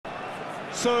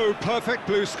So, perfect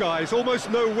blue skies,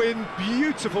 almost no wind,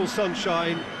 beautiful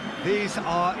sunshine. These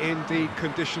are indeed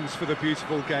conditions for the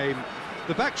beautiful game.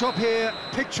 The backdrop here,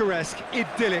 picturesque,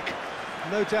 idyllic.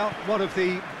 No doubt one of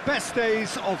the best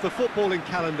days of the footballing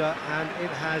calendar, and it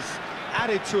has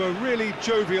added to a really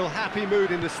jovial, happy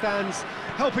mood in the stands,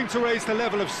 helping to raise the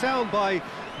level of sound by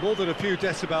more than a few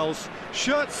decibels.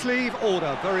 Shirt sleeve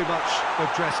order, very much the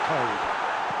dress code.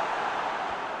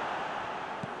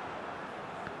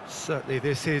 Certainly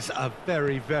this is a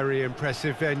very, very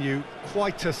impressive venue,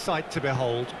 quite a sight to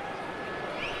behold.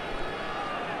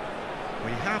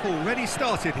 We have already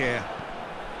started here.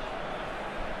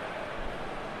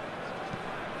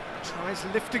 Tries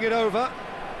lifting it over,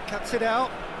 cuts it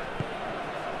out.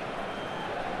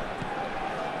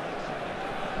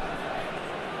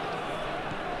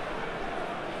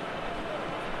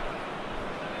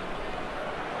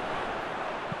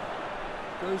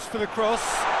 Goes for the cross.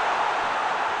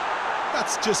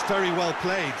 That's just very well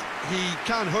played. He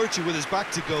can't hurt you with his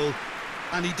back to goal,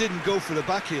 and he didn't go for the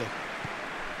back heel.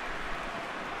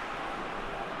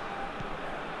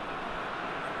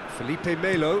 Felipe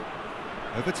Melo,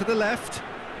 over to the left,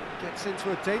 gets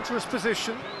into a dangerous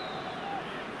position.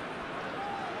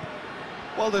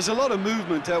 Well, there's a lot of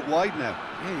movement out wide now.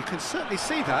 Yeah, you can certainly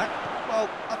see that. Well,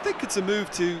 I think it's a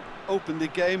move to open the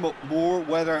game up more,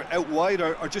 whether out wide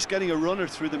or just getting a runner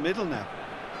through the middle now.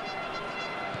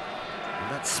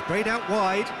 And that's sprayed out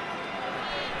wide.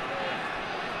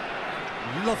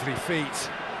 Lovely feet.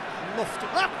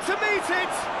 Lofted up to meet it!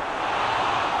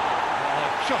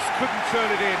 Oh, just couldn't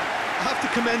turn it in. I have to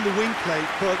commend the wing play,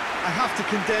 but I have to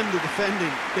condemn the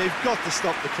defending. They've got to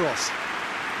stop the cross.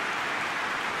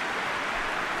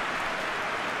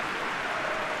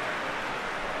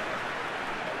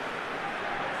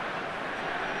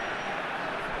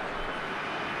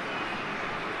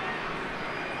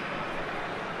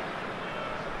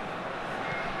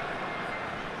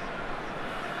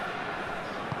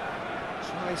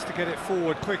 Tries to get it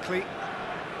forward quickly.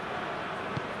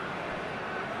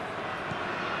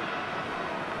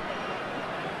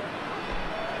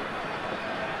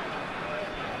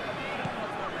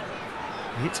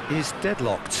 It is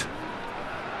deadlocked.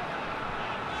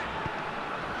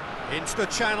 Into the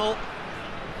channel.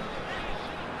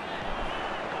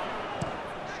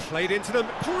 Played into them.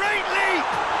 Great leap!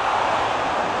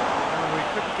 Oh, he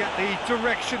couldn't get the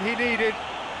direction he needed.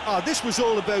 This was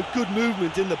all about good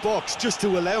movement in the box, just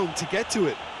to allow him to get to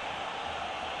it.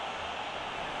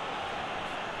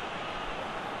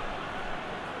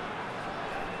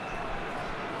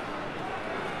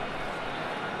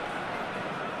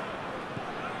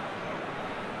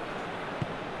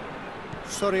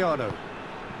 Soriano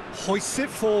hoists it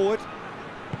forward.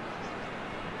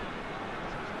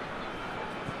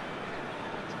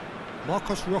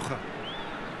 Marcos Rocha.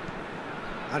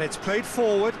 And it's played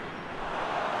forward.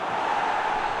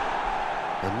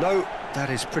 And no, that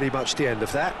is pretty much the end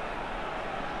of that.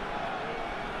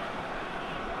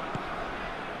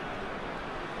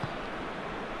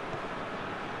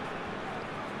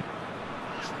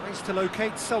 Tries to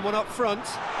locate someone up front.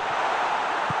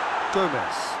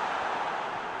 Gomez.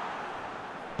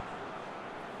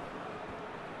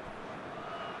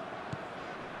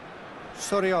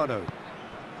 Soriano.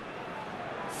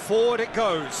 Forward it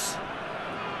goes.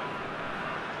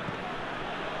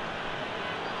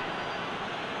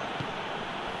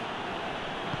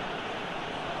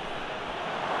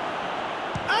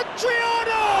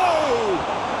 Adriano!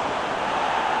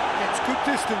 Gets good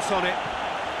distance on it.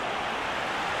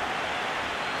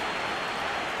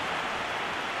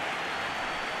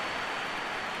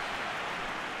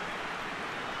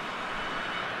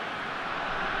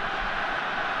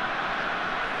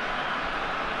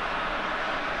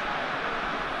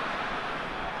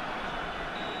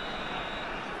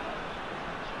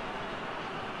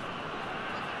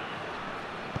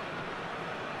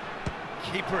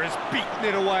 Keeper has beaten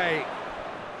it away.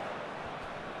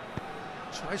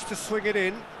 Tries to swing it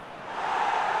in.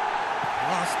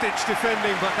 Last-ditch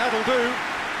defending, but that'll do.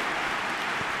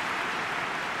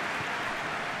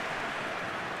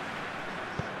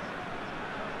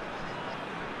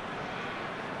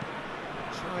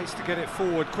 Tries to get it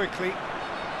forward quickly.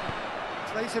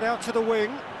 Plays it out to the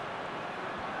wing.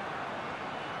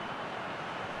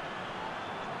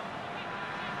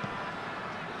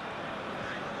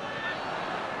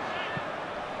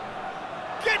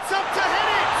 Gets up to hit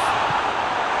it!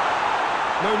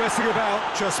 No messing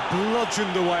about, just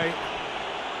bludgeoned away.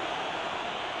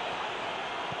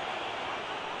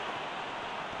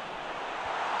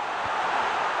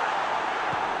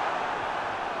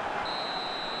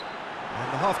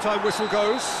 And the half-time whistle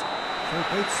goes. So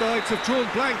both sides have drawn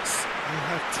blanks. They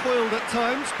have toiled at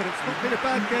times, but it's not been a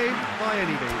bad game by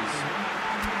any means.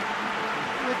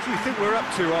 What do you think we're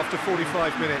up to after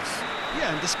 45 minutes?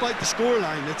 Yeah, and despite the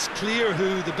scoreline, it's clear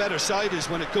who the better side is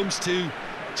when it comes to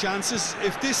chances.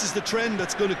 If this is the trend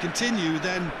that's going to continue,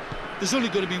 then there's only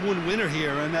going to be one winner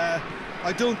here, and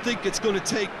I don't think it's going to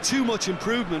take too much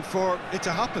improvement for it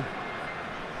to happen.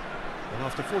 Well,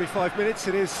 after 45 minutes,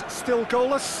 it is still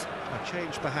goalless. A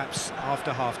change perhaps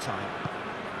after half-time.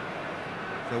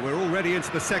 So we're already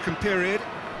into the second period.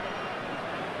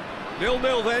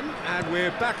 0-0 then, and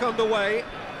we're back underway.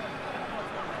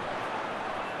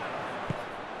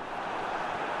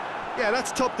 Yeah,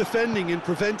 that's top defending in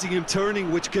preventing him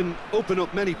turning, which can open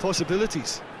up many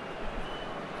possibilities.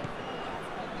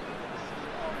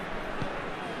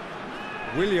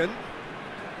 Willian.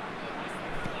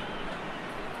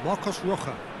 Marcos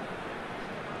Rocha.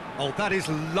 Oh, that is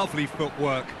lovely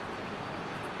footwork.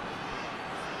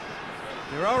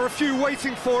 There are a few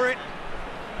waiting for it.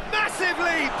 Massive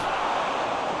leap!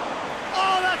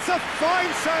 Oh, that's a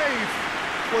fine save!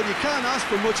 Well, you can't ask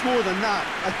for much more than that.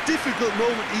 A difficult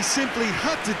moment he simply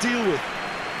had to deal with.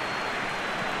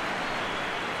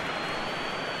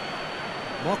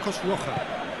 Marcos Rocha.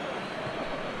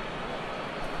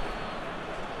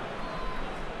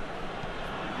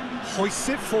 Hoists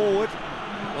it forward.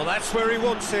 Well, that's where he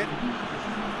wants it.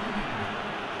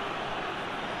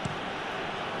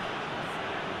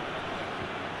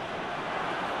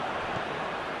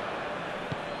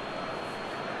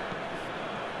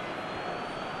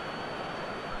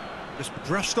 Just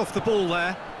brushed off the ball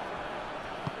there.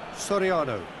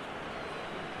 Soriano.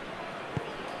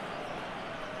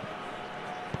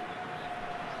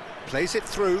 Plays it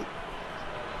through.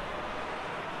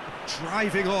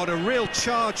 Driving on, a real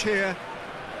charge here.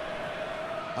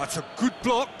 That's a good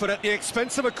block, but at the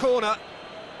expense of a corner.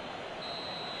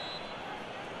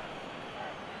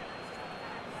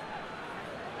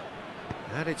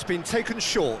 And it's been taken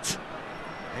short.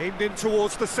 Aimed in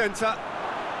towards the centre.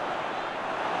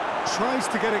 Tries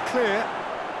to get it clear.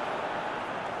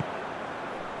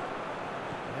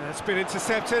 It's been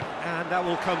intercepted, and that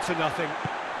will come to nothing.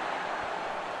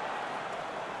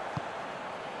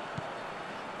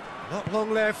 Not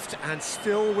long left, and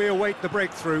still we await the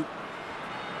breakthrough.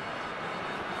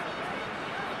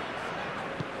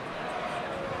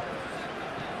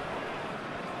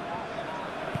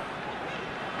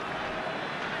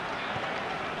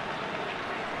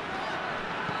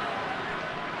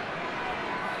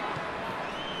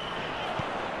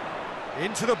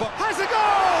 Into the box. Has a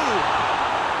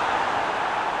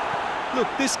goal! Look,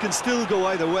 this can still go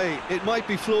either way. It might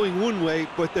be flowing one way,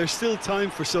 but there's still time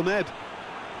for some ebb.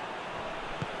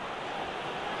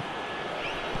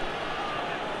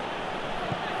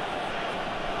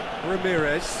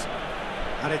 Ramirez,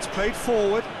 and it's played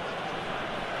forward.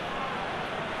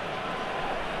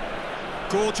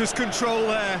 Gorgeous control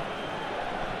there.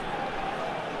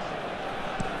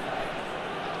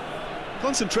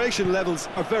 Concentration levels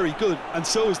are very good, and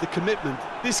so is the commitment.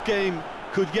 This game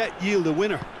could yet yield a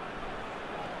winner.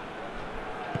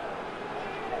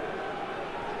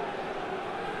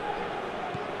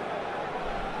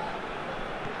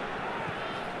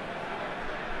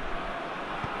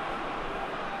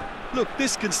 Look,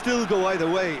 this can still go either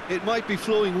way. It might be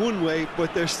flowing one way,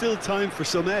 but there's still time for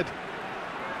some ebb.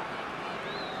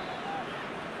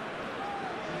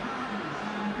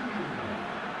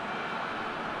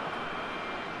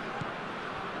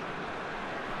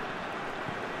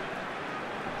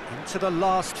 Into the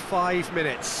last 5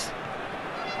 minutes.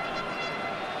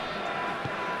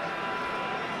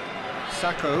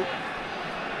 Sacco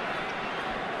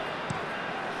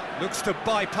looks to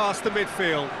bypass the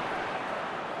midfield.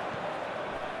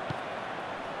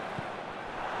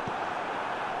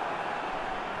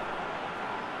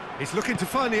 He's looking to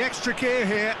find the extra gear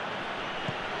here.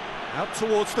 Out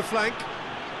towards the flank.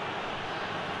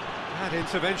 That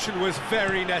intervention was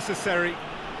very necessary.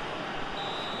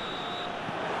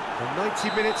 The 90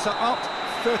 minutes are up,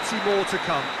 30 more to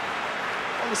come.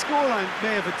 Well, the scoreline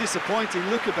may have a disappointing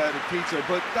look about it, Peter,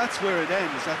 but that's where it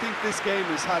ends. I think this game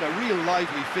has had a real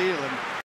lively feel, and